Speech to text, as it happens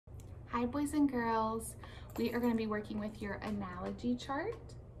Hi boys and girls. We are going to be working with your analogy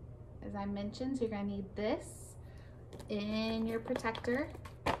chart. As I mentioned, so you're going to need this in your protector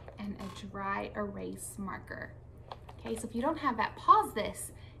and a dry erase marker. Okay, so if you don't have that, pause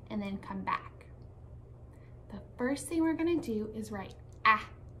this and then come back. The first thing we're going to do is write at.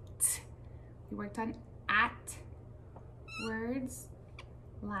 We worked on at words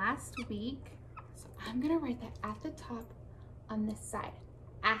last week. So I'm going to write that at the top on this side.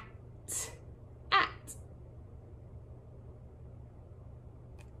 At.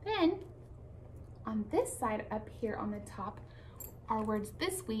 Then on this side up here on the top, our words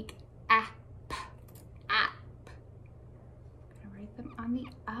this week, app. I'm gonna write them on the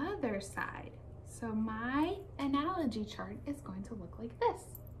other side. So my analogy chart is going to look like this.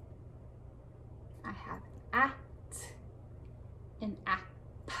 I have at and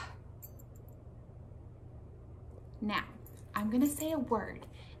app. Now, I'm gonna say a word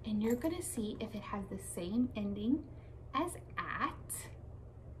and you're gonna see if it has the same ending as at,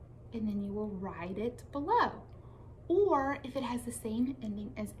 and then you will write it below. Or if it has the same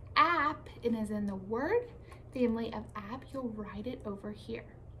ending as app and is in the word family of app, you'll write it over here.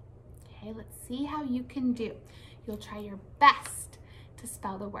 Okay, let's see how you can do. You'll try your best to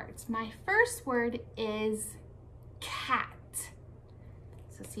spell the words. My first word is cat.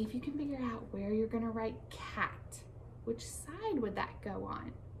 So see if you can figure out where you're gonna write cat. Which side would that go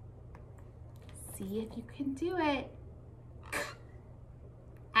on? See if you can do it.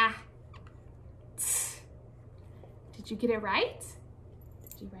 Did you get it right?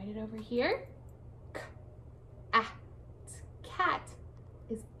 Did you write it over here? At. Cat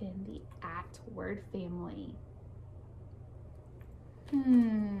is in the at word family.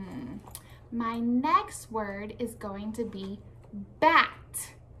 My next word is going to be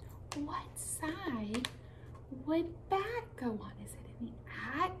bat. What side would bat go on? Is it in the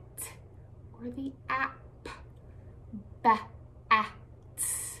at or the app? Bat.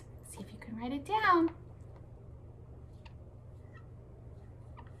 See if you can write it down.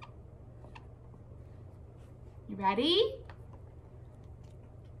 You ready?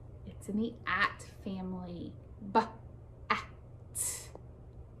 It's in the at family. Bat.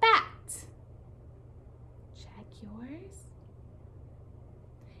 Bat. Check yours.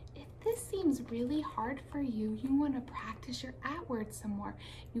 If this seems really hard for you, you want to practice your at words some more.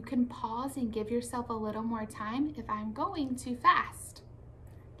 You can pause and give yourself a little more time if I'm going too fast.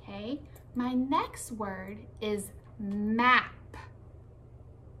 Okay, my next word is map.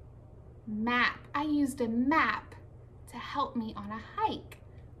 Map. I used a map to help me on a hike.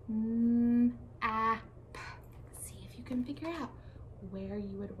 App. See if you can figure out where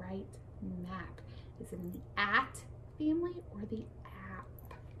you would write map. Is it in the at family or the app?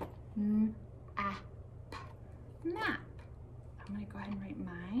 App. Map. I'm going to go ahead and write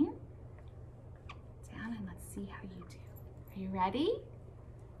mine down and let's see how you do. Are you ready?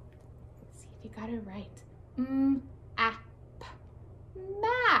 Let's see if you got it right. App.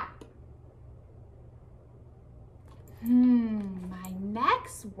 Map. My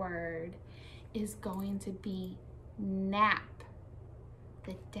next word is going to be nap.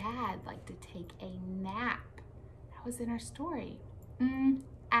 The dad liked to take a nap. That was in our story.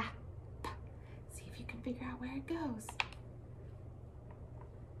 App. See if you can figure out where it goes.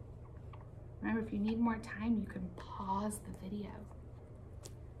 Remember, if you need more time, you can pause the video.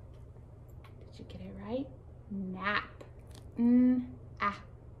 Did you get it right? Nap.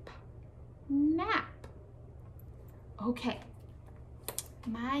 App. Nap. Okay,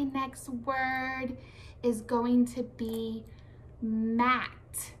 my next word is going to be mat.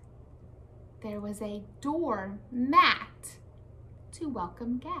 There was a door mat to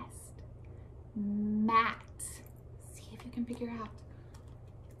welcome guests. Mat. See if you can figure out.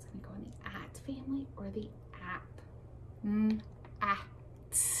 It's going to go in the at family or the app. At.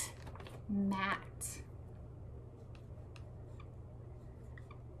 Mat.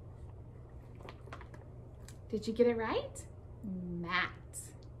 Did you get it right? Mat.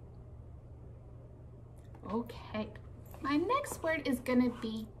 Okay, my next word is gonna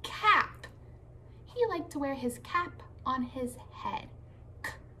be cap. He liked to wear his cap on his head.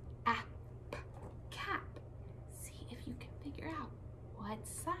 Cap. Cap. See if you can figure out what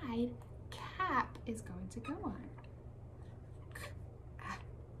side cap is going to go on.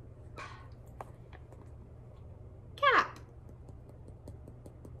 Cap.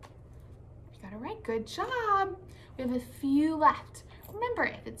 Got it right, good job. We have a few left. Remember,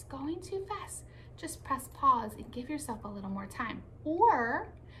 if it's going too fast, just press pause and give yourself a little more time.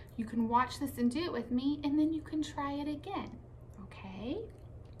 Or you can watch this and do it with me and then you can try it again, okay?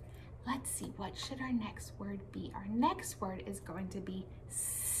 Let's see, what should our next word be? Our next word is going to be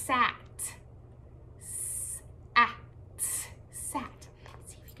sat.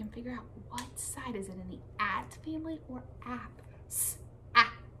 or app? At.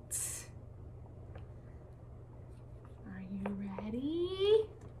 Are you ready?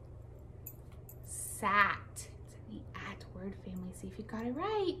 Sat. It's in the at word family. See if you got it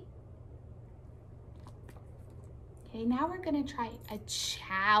right. Okay, now we're gonna try a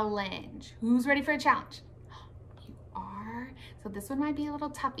challenge. Who's ready for a challenge? You are. So this one might be a little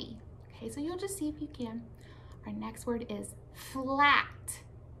toughy. Okay, so you'll just see if you can. Our next word is flat.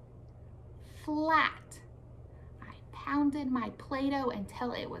 Flat. I pounded my Play-Doh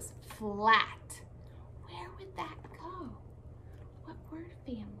until it was flat. Where would that go? What word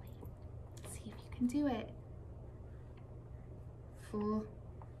family? Let's see if you can do it.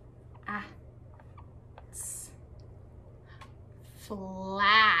 Flat.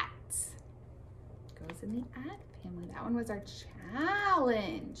 Goes in the at family. That one was our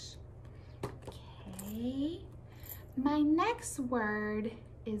challenge. Okay. My next word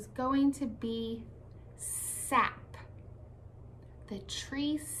is going to be sap. The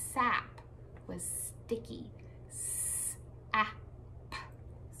tree sap was sticky. Sap.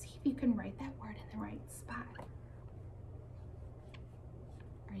 See if you can write that word in the right spot.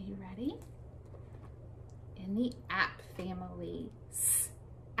 Are you ready? In the app family. Sap.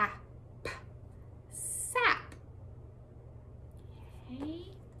 Sap.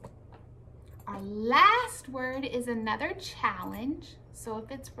 Okay. Our last word is another challenge. So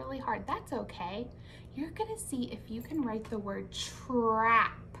if it's really hard, that's okay. You're gonna see if you can write the word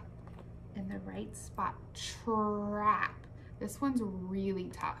trap in the right spot. Trap. This one's really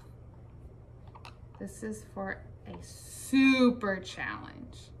tough. This is for a super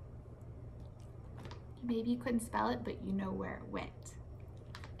challenge. Maybe you couldn't spell it, but you know where it went.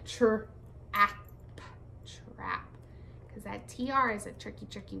 Trap. Trap. Because that TR is a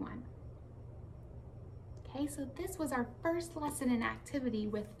tricky one. Okay, so this was our first lesson in activity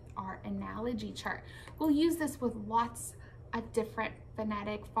with our analogy chart. We'll use this with lots of different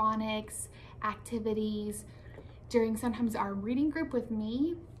phonetic, phonics, activities during sometimes our reading group with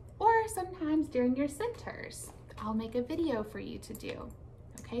me, or sometimes during your centers. I'll make a video for you to do.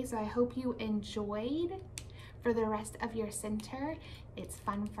 Okay, so I hope you enjoyed. For the rest of your center, it's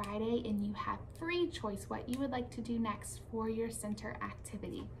Fun Friday and you have free choice what you would like to do next for your center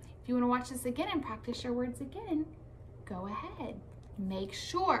activity. If you want to watch this again and practice your words again, go ahead. Make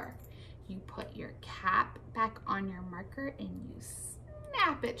sure you put your cap back on your marker and you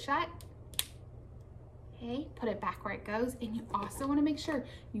snap it shut. Okay, put it back where it goes, and you also want to make sure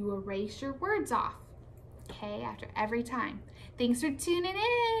you erase your words off. Okay, after every time. Thanks for tuning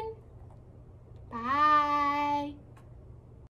in. Bye.